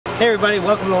Hey everybody,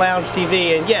 welcome to Lounge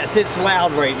TV, and yes, it's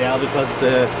loud right now because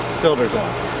the filter's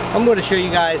on. I'm going to show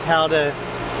you guys how to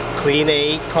clean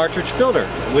a cartridge filter,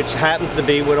 which happens to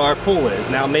be what our pool is.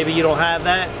 Now maybe you don't have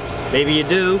that, maybe you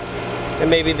do, and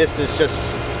maybe this is just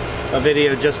a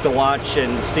video just to watch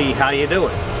and see how you do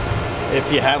it.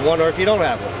 If you have one or if you don't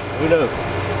have one, who knows.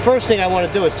 First thing I want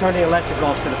to do is turn the electric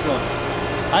off to the filter.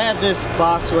 I have this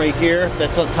box right here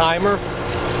that's a timer.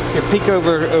 Here, peek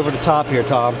over the top here,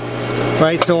 Tom.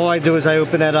 Right, so all I do is I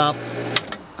open that up,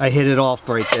 I hit it off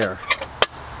right there.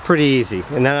 Pretty easy.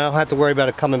 And then I don't have to worry about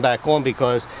it coming back on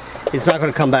because it's not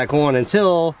going to come back on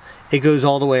until it goes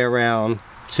all the way around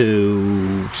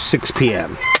to 6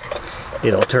 p.m.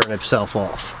 It'll turn itself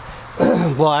off.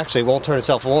 Well, actually, it won't turn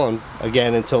itself on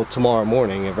again until tomorrow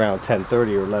morning around 10:30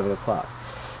 or 11 o'clock.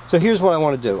 So here's what I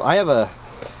want to do. I have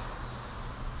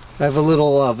a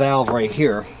little valve right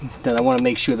here that I want to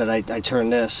make sure that I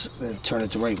turn this, turn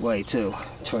it the right way too.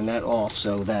 Turn that off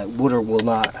so that water will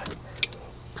not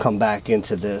come back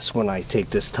into this when I take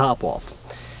this top off.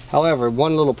 However,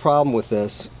 one little problem with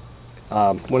this,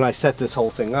 when I set this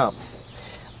whole thing up,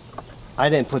 I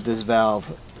didn't put this valve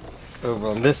over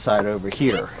on this side over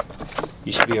here.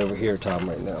 You should be over here, Tom,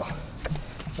 right now.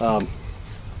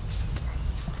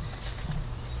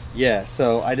 Yeah,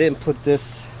 so I didn't put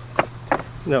this.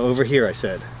 No, over here I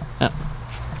said. Oh.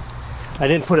 I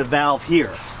didn't put a valve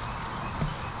here.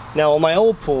 Now on my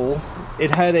old pool, it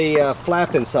had a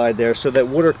flap inside there so that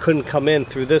water couldn't come in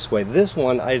through this way. This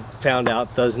one I found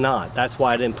out does not. That's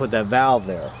why I didn't put that valve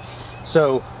there.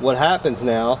 So what happens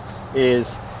now is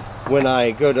when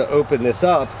I go to open this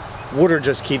up, water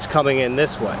just keeps coming in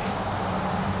this way.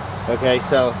 Okay,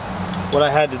 so what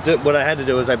I had to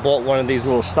do is I bought one of these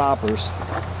little stoppers.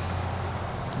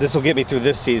 This will get me through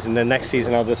this season. The next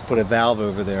season I'll just put a valve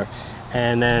over there.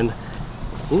 And then,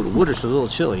 ooh, the water's a little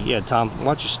chilly. Yeah, Tom,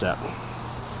 watch your step.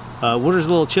 Water's a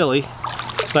little chilly,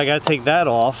 so I gotta take that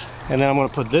off. And then I'm gonna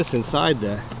put this inside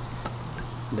there.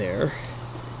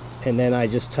 And then I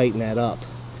just tighten that up.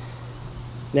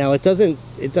 Now it doesn't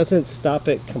stop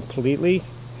it completely,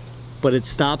 but it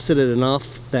stops it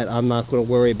enough that I'm not gonna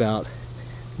worry about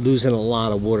losing a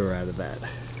lot of water out of that.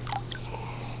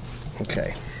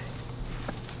 Okay.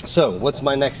 So, what's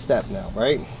my next step now,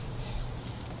 right?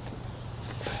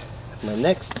 My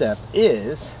next step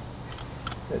is,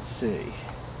 let's see.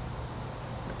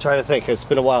 I'm trying to think, it's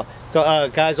been a while.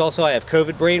 Guys, also I have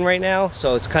COVID brain right now,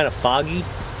 so it's kind of foggy.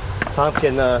 Tom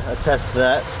can attest to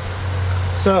that.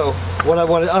 So, what I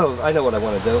want to, I know what I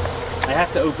want to do. I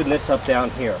have to open this up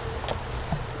down here.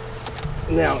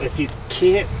 Now, if you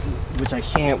can't, which I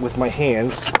can't with my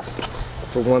hands,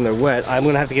 for one, they're wet, I'm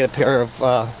going to have to get a pair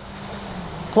of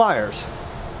pliers,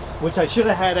 which I should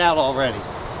have had out already,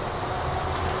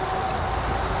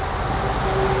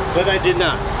 but I did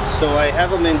not. So I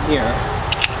have them in here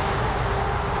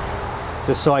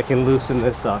just so I can loosen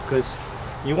this up, because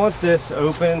you want this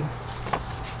open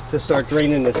to start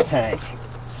draining this tank.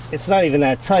 It's not even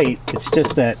that tight, it's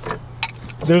just that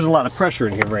there's a lot of pressure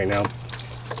in here right now.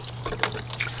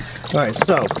 Alright,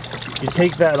 so you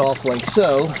take that off like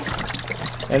so,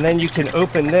 and then you can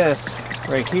open this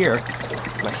right here.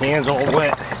 My hand's all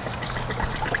wet,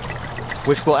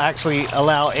 which will actually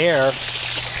allow air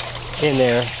in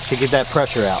there to get that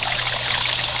pressure out.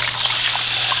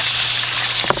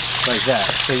 Like that.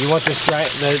 So you want this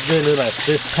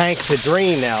tank to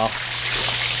drain now.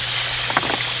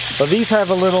 But these have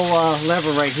a little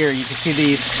lever right here. You can see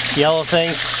these yellow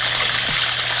things.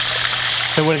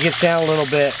 So when it gets down a little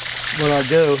bit, what I'll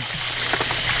do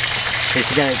is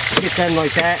you gotta hit them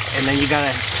like that, and then you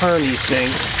gotta turn these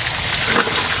things.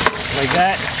 Like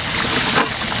that.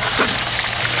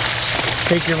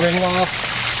 Take your ring off.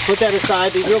 Put that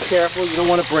aside. Be real careful. You don't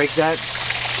want to break that.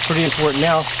 It's pretty important.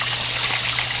 Now,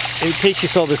 in case you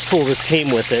saw this tool, this came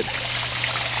with it.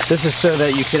 This is so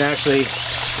that you can actually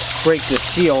break the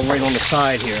seal right on the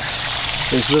side here.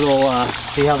 There's little,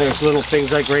 see how there's little things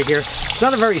like right here? It's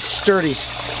not a very sturdy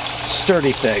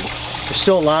thing. There's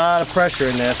still a lot of pressure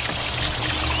in this.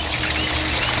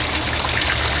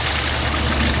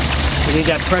 You need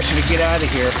that pressure to get out of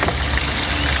here.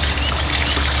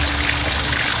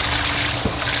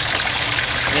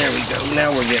 There we go.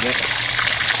 Now we're getting it.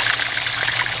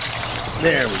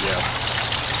 There we go.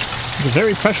 It's a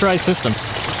very pressurized system.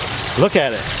 Look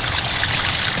at it.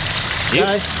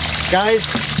 Yep. Guys,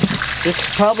 this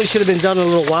probably should have been done a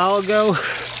little while ago.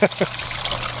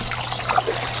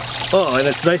 Oh, and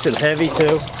it's nice and heavy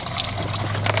too.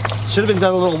 Should have been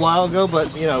done a little while ago,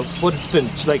 but you know, what, it's been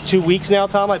like 2 weeks now,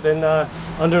 Tom. I've been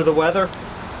under the weather.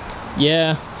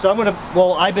 Yeah. So I'm gonna,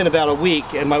 well, I've been about a week,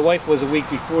 and my wife was a week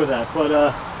before that,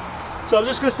 but So I'm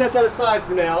just going to set that aside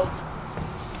for now.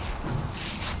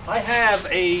 I have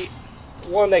a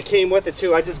one that came with it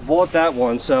too. I just bought that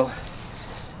one, so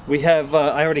we have,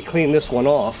 I already cleaned this one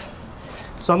off.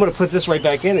 So I'm going to put this right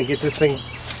back in and get this thing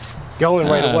going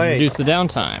right away. Reduce the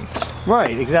downtime.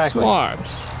 Right, exactly. Smart.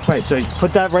 Right, so you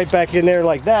put that right back in there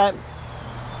like that.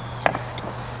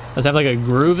 Does it have like a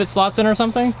groove it slots in or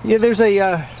something? Yeah, there's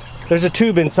a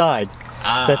tube inside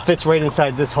that fits right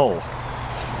inside this hole.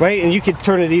 Right, and you can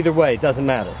turn it either way, it doesn't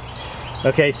matter.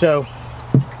 Okay, so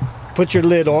put your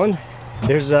lid on.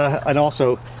 There's and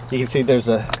also you can see there's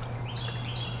a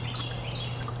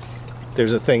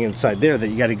thing inside there that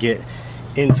you got to get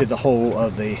into the hole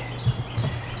of the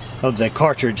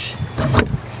cartridge.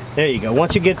 There you go.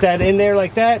 Once you get that in there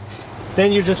like that,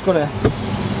 then you're just gonna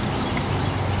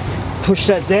push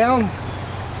that down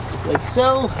like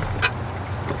so.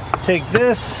 Take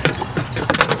this,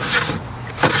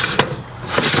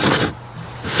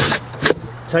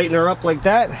 tighten her up like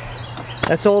that.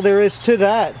 That's all there is to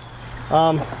that.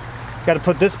 Got to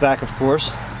put this back, of course.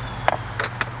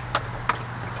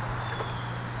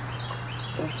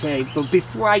 Okay, but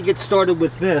before I get started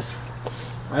with this,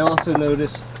 I also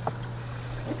noticed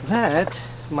that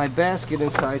my basket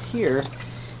inside here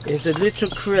is a little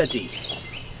cruddy.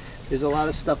 There's a lot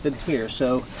of stuff in here,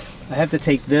 so I have to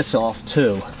take this off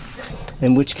too.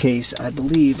 In which case, I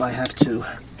believe I have to,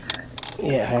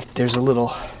 yeah, there's a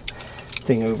little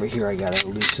thing over here I gotta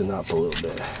loosen up a little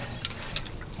bit.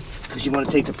 Because you want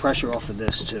to take the pressure off of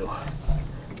this too.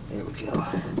 There we go.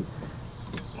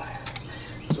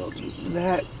 So I'll do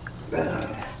that.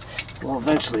 Well,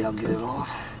 eventually I'll get it off.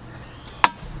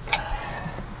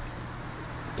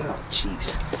 Oh,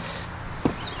 jeez.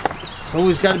 It's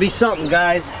always got to be something,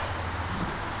 guys.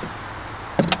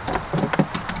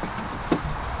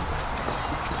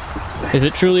 Is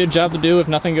it truly a job to do if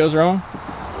nothing goes wrong?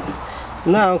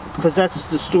 No, because that's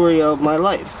the story of my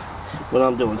life when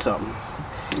I'm doing something.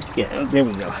 Yeah, there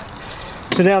we go.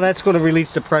 So now that's going to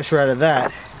release the pressure out of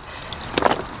that.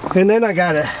 And then I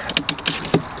got to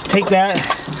take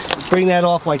that, bring that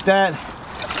off like that,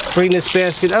 bring this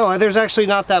basket. Oh, there's actually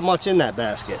not that much in that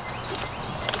basket.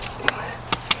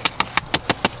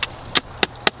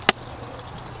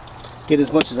 Get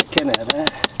as much as I can out of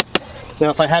that. Now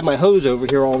if I had my hose over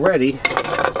here already,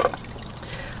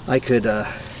 I could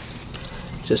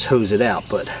just hose it out,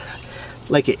 but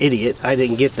like an idiot, I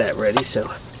didn't get that ready,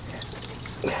 so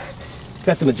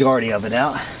got the majority of it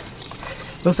out.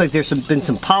 Looks like there's been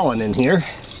some pollen in here.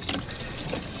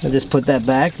 I just put that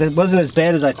back. That wasn't as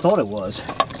bad as I thought it was.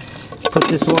 Put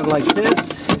this on like this.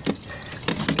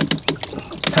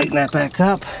 Tighten that back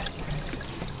up.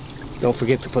 Don't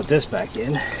forget to put this back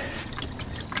in.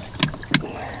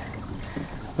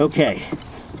 Okay.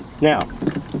 Now,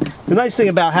 the nice thing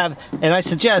about and I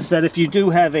suggest that if you do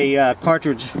have a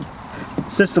cartridge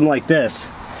system like this,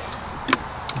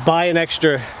 buy an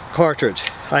extra cartridge.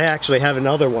 I actually have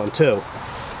another one too,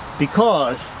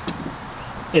 because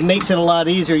it makes it a lot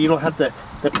easier. You don't have the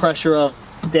pressure of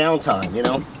downtime, you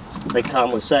know, like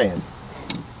Tom was saying.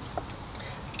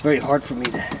 Very hard for me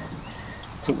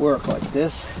to work like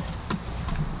this,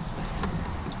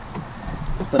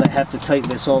 but I have to tighten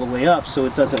this all the way up so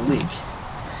it doesn't leak.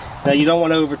 Now you don't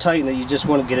want to over tighten it, you just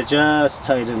want to get it just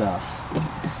tight enough.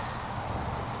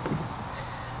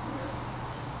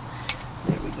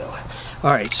 There we go.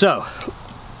 Alright, so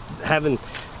having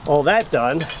all that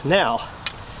done, now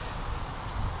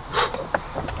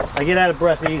I get out of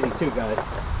breath easy too, guys.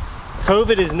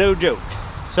 COVID is no joke.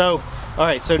 So,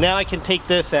 alright, so now I can take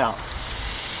this out.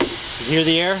 You hear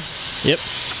the air? Yep.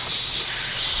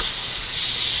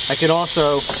 I can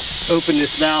also open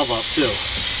this valve up too.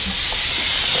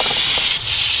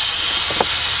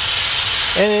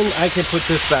 And I can put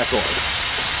this back on.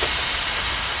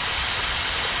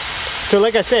 So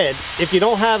like I said, if you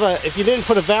don't have if you didn't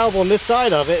put a valve on this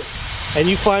side of it, and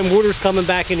you find water's coming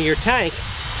back into your tank,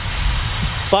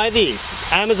 buy these.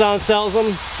 Amazon sells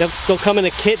them. They'll come in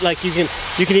a kit. Like you can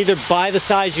either buy the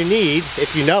size you need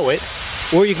if you know it,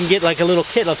 or you can get like a little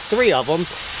kit of 3 of them.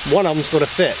 One of them's going to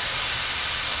fit.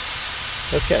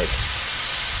 Okay.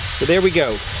 So there we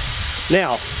go.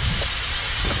 Now,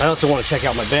 I also want to check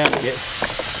out my basket.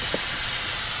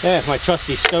 Yeah, my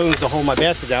trusty stones to hold my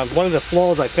basket down. One of the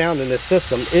flaws I found in this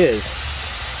system is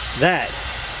that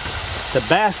the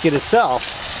basket itself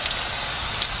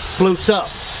floats up.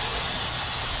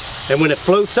 And when it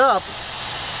floats up,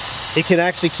 it can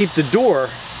actually keep the door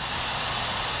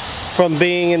from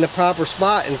being in the proper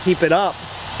spot and keep it up.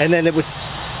 And then it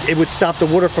would stop the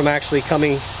water from actually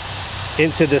coming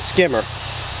into the skimmer,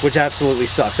 which absolutely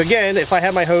sucks. Again, if I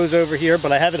have my hose over here,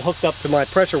 but I have it hooked up to my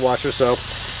pressure washer, so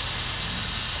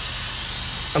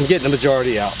I'm getting the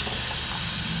majority out.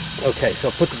 Okay, so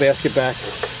I'll put the basket back.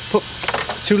 Put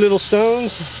 2 little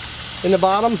stones in the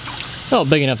bottom. Oh,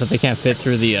 big enough that they can't fit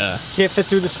through the... Can't fit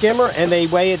through the skimmer, and they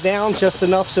weigh it down just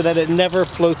enough so that it never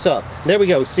floats up. There we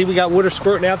go. See, we got water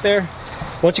squirting out there.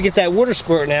 Once you get that water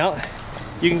squirting out,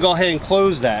 you can go ahead and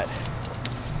close that.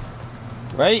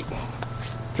 Right?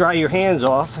 Dry your hands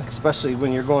off, especially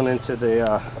when you're going into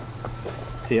the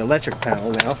electric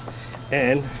panel now.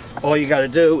 And all you got to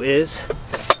do is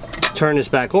turn this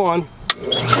back on.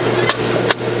 It's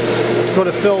going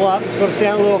to fill up. It's going to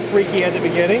sound a little freaky at the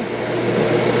beginning.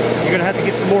 You're going to have to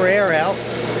get some more air out.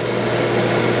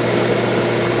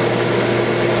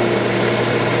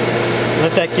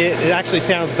 Let that get, it actually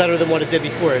sounds better than what it did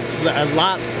before. It's a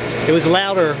lot, it was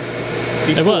louder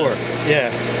before. It was.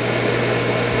 Yeah.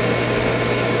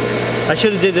 I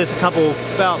should have did this probably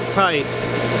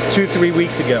 2-3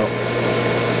 weeks ago.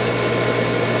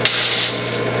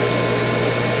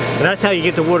 And that's how you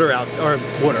get the water out, or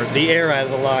the air out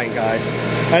of the line, guys.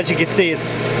 As you can see,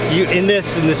 in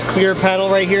this clear panel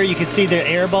right here, you can see the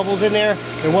air bubbles in there.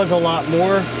 There was a lot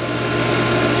more.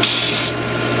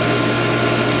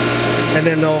 And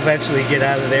then they'll eventually get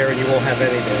out of there and you won't have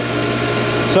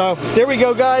anything. So there we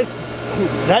go, guys.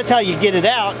 That's how you get it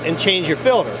out and change your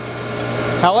filter.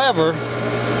 However,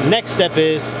 next step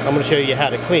is I'm going to show you how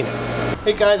to clean it.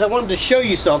 Hey guys, I wanted to show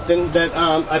you something that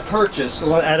I purchased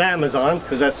at Amazon,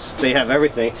 because they have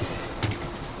everything.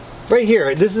 Right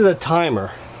here, this is a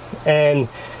timer, and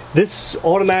this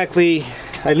automatically,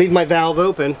 I leave my valve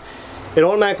open, it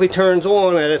automatically turns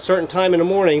on at a certain time in the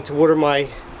morning to water my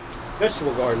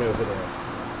vegetable garden over there.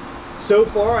 So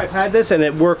far I've had this and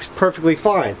it works perfectly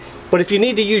fine. But if you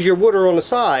need to use your water on the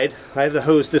side, I have the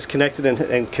hose disconnected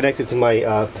and connected to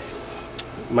my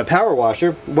my power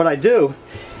washer. What I do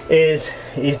is,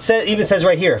 it even says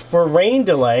right here, for rain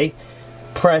delay,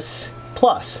 press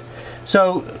plus.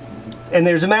 So, and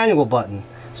there's a manual button.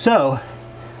 So,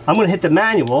 I'm going to hit the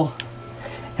manual,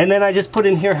 and then I just put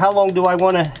in here how long do I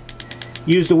want to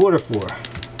use the water for.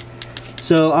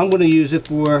 So, I'm going to use it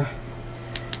for,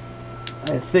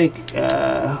 I think,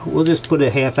 we'll just put a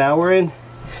half hour in.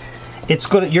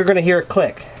 You're going to hear it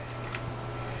click.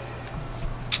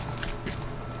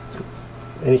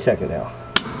 Any second now.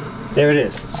 There it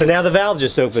is. So now the valve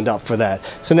just opened up for that.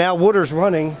 So now water's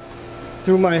running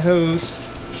through my hose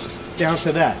down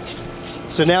to that.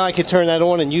 So now I can turn that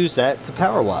on and use that to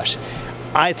power wash.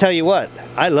 I tell you what,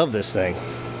 I love this thing.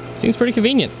 Seems pretty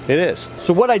convenient. It is.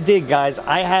 So what I did, guys,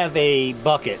 I have a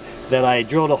bucket that I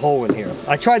drilled a hole in here.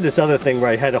 I tried this other thing where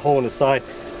I had a hole in the side.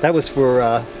 That was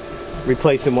for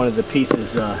replacing one of the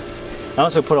pieces. I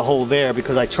also put a hole there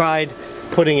because I tried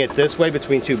putting it this way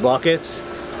between 2 buckets.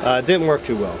 It didn't work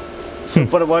too well.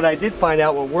 But what I did find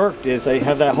out what worked is I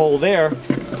have that hole there,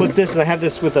 put this, and I have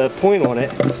this with a point on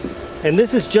it. And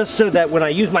this is just so that when I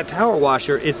use my power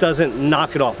washer, it doesn't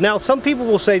knock it off. Now, some people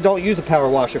will say don't use a power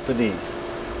washer for these.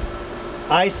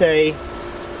 I say,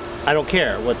 I don't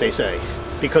care what they say,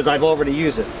 because I've already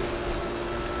used it.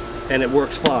 And it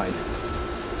works fine.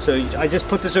 So I just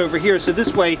put this over here, so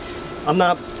this way I'm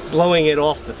not blowing it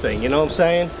off the thing, you know what I'm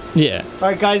saying? Yeah.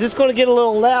 Alright guys, it's going to get a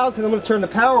little loud because I'm going to turn the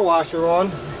power washer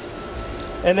on.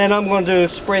 And then I'm going to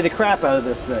spray the crap out of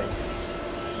this thing.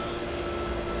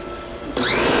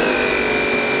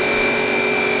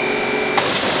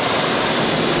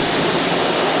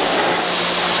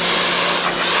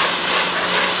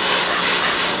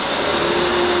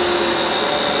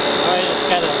 Alright, it's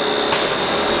got a...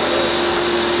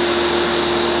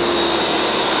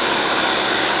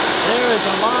 There is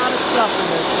a lot of stuff in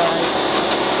this, guys.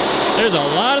 There's a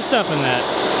lot of stuff in that.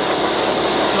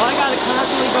 So I gotta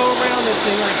constantly go around this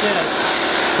thing like this.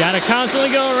 Gotta constantly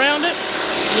go around it?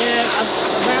 Yeah, I'm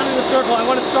around in a circle. I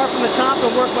want to start from the top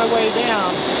and work my way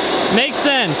down. Makes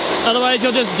sense. Otherwise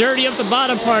you'll just dirty up the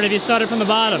bottom part if you started from the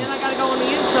bottom. And then I gotta go on the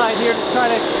inside here to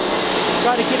try to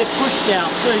get it pushed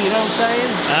out too, you know what I'm saying?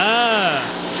 Ah.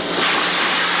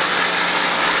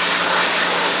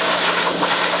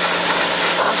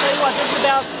 I'll tell you what, this is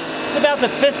about the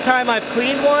 5th time I've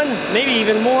cleaned one, maybe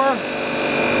even more.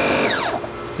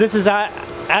 This is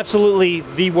absolutely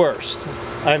the worst.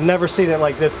 I've never seen it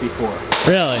like this before.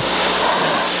 Really?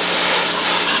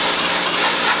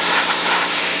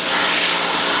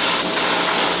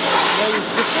 Well, you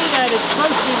see that it's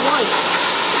mostly white.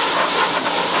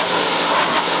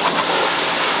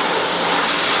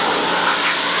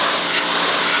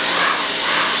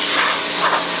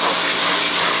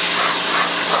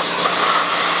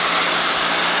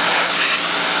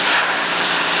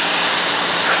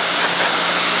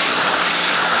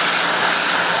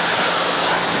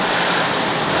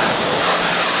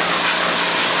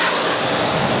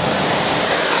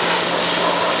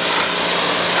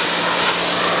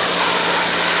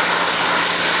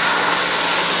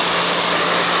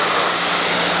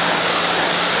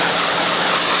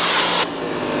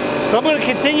 I'm gonna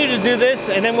continue to do this,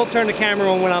 and then we'll turn the camera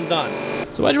on when I'm done.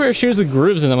 So why'd you wear shoes with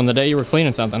grooves in them on the day you were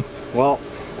cleaning something? Well,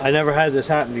 I never had this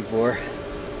happen before.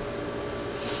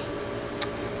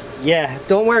 Yeah,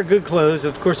 don't wear good clothes.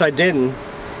 Of course I didn't.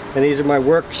 And these are my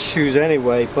work shoes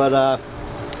anyway, but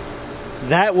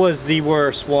that was the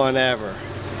worst one ever.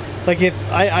 Like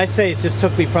I'd say it just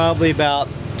took me probably about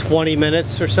 20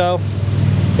 minutes or so.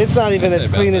 It's not even as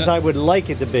clean as I would like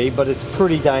it to be, but it's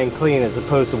pretty dang clean as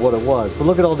opposed to what it was. But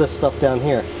look at all this stuff down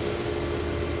here.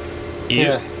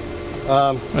 Yeah.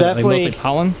 Definitely, like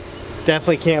pollen?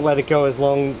 Definitely can't let it go as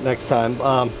long next time.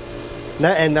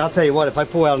 And I'll tell you what, if I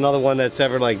pull out another one that's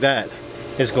ever like that,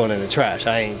 it's going in the trash.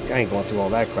 I ain't going through all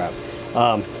that crap.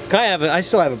 I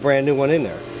still have a brand new one in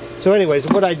there. So anyways,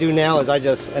 what I do now is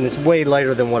and it's way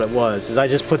lighter than what it was, is I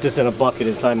just put this in a bucket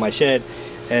inside my shed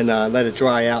and let it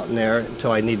dry out in there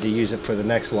until I need to use it for the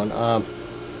next one.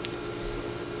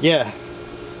 Yeah,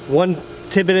 one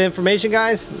tidbit of information,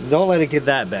 guys, don't let it get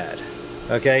that bad.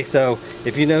 Okay, so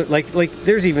if you know, like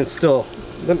there's even still,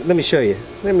 let me show you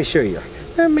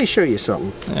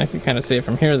something. I can kind of see it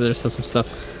from here. There's still some stuff.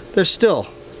 There's still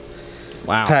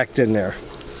packed in there.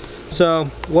 So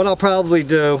what I'll probably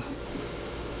do,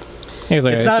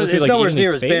 it's nowhere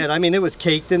near as bad. I mean, it was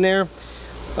caked in there.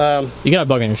 You got a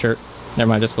bug on your shirt. Never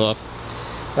mind, just flew off.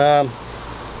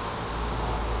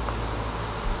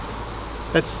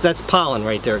 That's pollen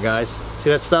right there, guys. See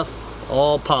that stuff?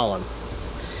 All pollen.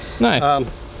 Nice.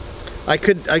 I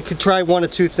could try one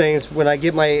of two things. When I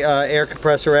get my air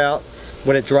compressor out,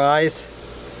 when it dries,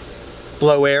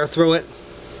 blow air through it.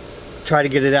 Try to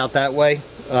get it out that way.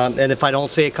 And if I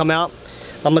don't see it come out,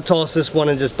 I'm gonna toss this one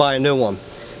and just buy a new one.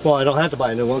 Well, I don't have to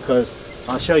buy a new one because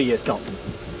I'll show you something.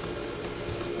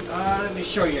 Let me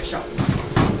show you something.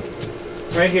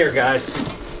 Right here, guys.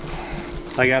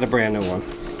 I got a brand new one.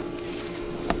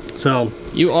 So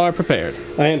you are prepared.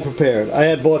 I am prepared. I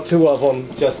had bought 2 of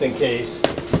them just in case.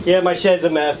 Yeah, my shed's a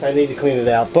mess. I need to clean it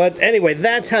out. But anyway,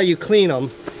 that's how you clean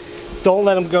them. Don't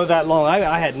let them go that long.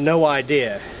 I had no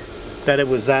idea that it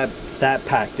was that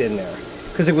packed in there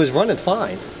because it was running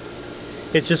fine.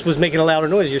 It just was making a louder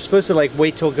noise. You're supposed to like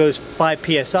wait till it goes 5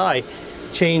 psi,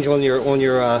 change on your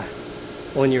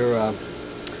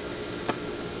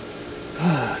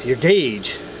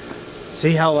gauge.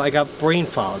 See how I got brain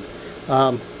fog?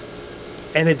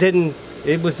 And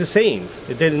it was the same.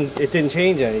 It didn't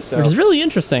change any. So which is really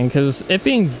interesting because it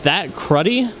being that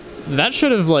cruddy, that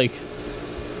should have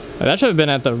been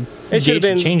at the gauge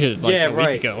to change it like a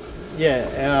week ago.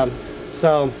 Yeah.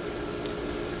 So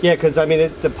yeah, because I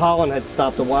mean the pollen had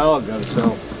stopped a while ago.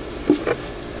 So,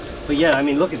 but yeah, I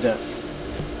mean look at this.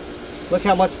 Look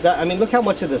how much look how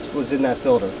much of this was in that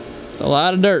filter. It's a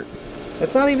lot of dirt.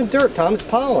 It's not even dirt, Tom. It's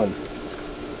pollen.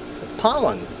 It's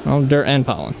pollen. Oh, dirt and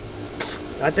pollen.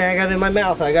 I think I got it in my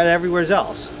mouth. I got it everywhere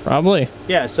else. Probably.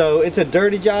 Yeah. So it's a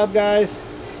dirty job, guys.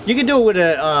 You can do it with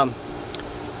a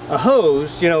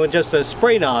hose, you know, with just a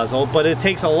spray nozzle, but it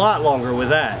takes a lot longer with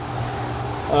that.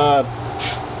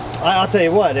 I'll tell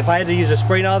you what. If I had to use a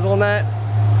spray nozzle on that,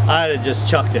 I'd have just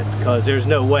chucked it because there's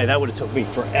no way. That would have took me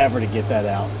forever to get that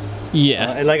out.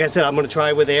 Yeah. And like I said, I'm going to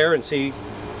try with air and see.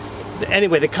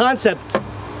 Anyway, the concept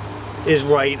is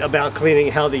right about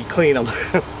cleaning, how they clean them.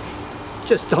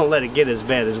 Just don't let it get as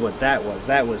bad as what that was.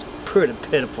 That was pretty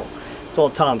pitiful. It's all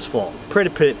Tom's fault.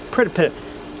 Pretty.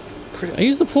 I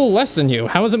used the pool less than you.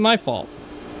 How is it my fault?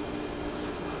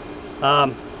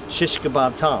 Shish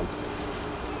kebab Tom.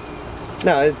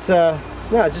 No, it's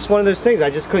just one of those things. I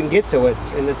just couldn't get to it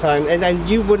in the time, and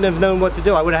you wouldn't have known what to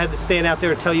do. I would have had to stand out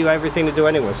there and tell you everything to do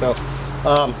anyway. So,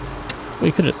 well,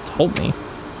 you could have just told me.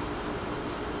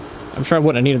 I'm sure I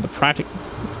wouldn't have needed the practical.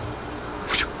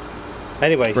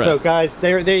 Anyway, so guys,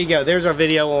 there you go. There's our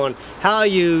video on how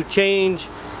you change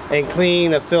and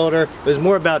clean a filter. It was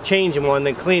more about changing one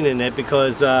than cleaning it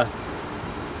because it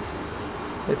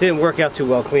didn't work out too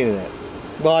well cleaning it.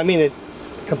 Well, I mean,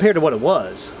 compared to what it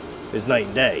was, is night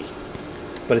and day.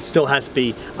 But it still has to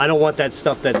be. I don't want that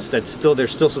stuff there's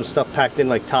still some stuff packed in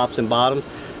like tops and bottoms.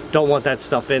 Don't want that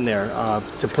stuff in there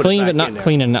to put clean, it back but not in there.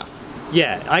 Clean enough.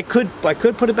 Yeah, I could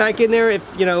put it back in there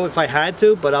if I had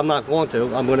to, but I'm not going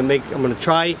to. I'm gonna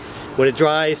try when it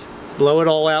dries, blow it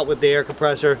all out with the air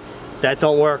compressor. If that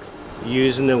don't work,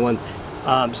 use a new one.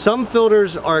 Some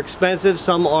filters are expensive,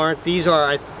 some aren't. These are,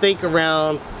 I think,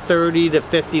 around $30 to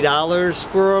 $50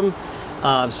 for them.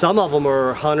 Some of them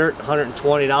are $100,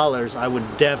 $120. I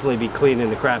would definitely be cleaning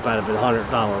the crap out of a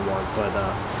 $100 one.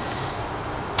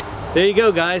 But there you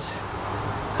go, guys.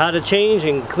 How to change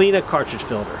and clean a cartridge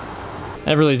filter.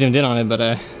 I really zoomed in on it, but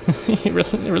it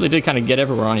really did kind of get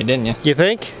everywhere on you, didn't you? You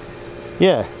think?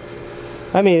 Yeah.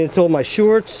 I mean, it's all my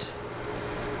shorts.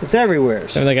 It's everywhere.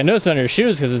 So, like, I noticed on your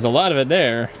shoes because there's a lot of it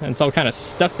there, and it's all kind of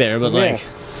stuck there. But yeah. Like,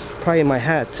 probably in my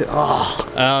hat too.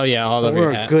 Oh yeah, all over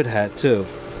your hat. A good hat too.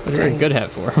 What are you a good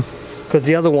hat for? Because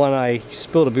the other one I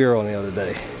spilled a beer on the other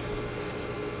day.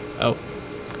 Oh.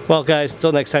 Well, guys,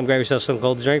 until next time, grab yourself some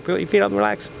cold to drink, put your feet up and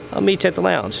relax. I'll meet you at the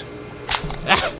lounge.